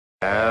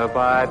Have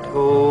I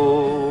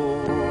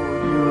told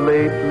you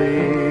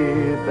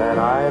lately that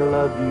I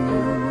love you?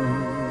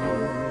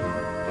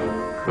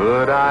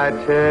 Could I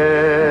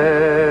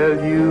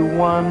tell you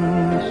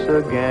once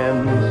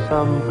again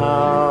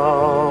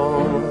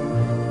somehow?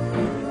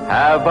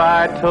 Have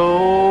I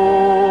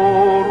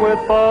told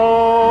with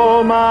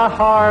all my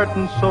heart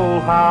and soul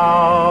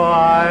how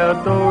I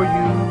adore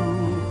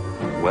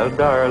you? Well,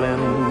 darling,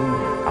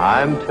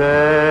 I'm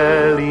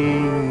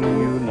telling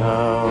you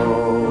now.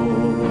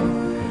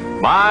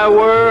 My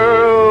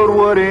world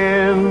would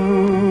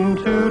end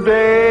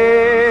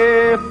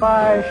today if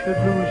I should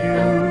lose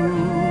you.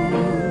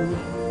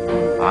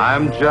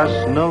 I'm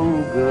just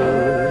no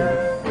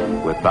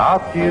good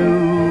without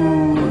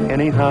you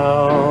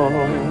anyhow.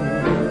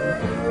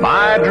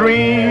 My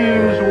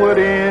dreams would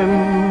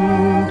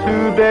end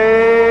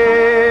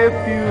today if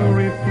you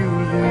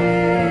refuse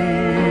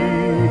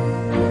me.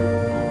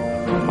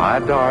 My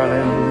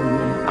darling,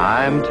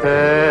 I'm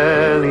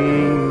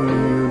telling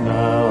you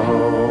now.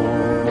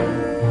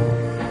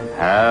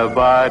 Have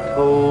I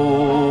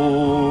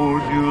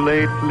told you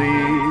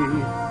lately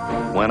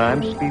when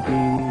I'm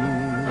sleeping?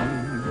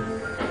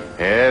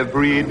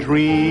 Every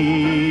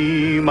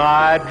dream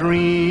I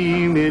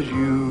dream is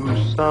you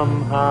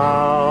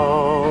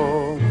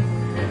somehow.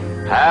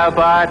 Have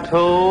I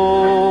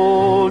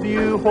told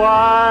you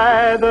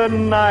why the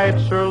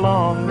nights are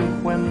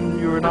long when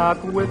you're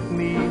not with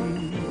me?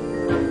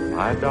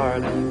 My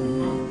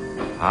darling,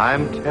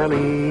 I'm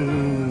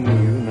telling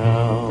you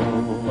now.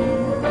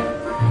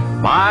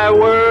 My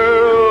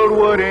world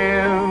would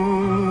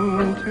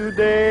end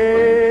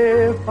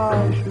today if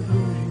I should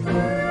lose you.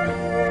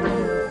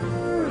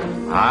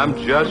 I'm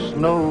just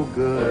no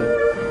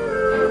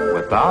good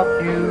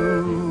without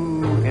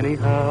you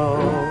anyhow.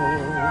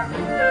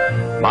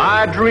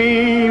 My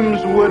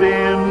dreams would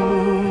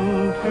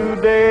end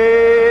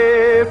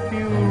today if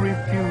you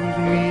refuse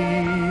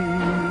me.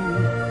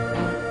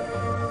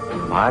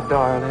 My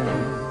darling,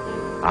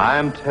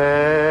 I'm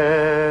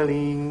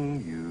telling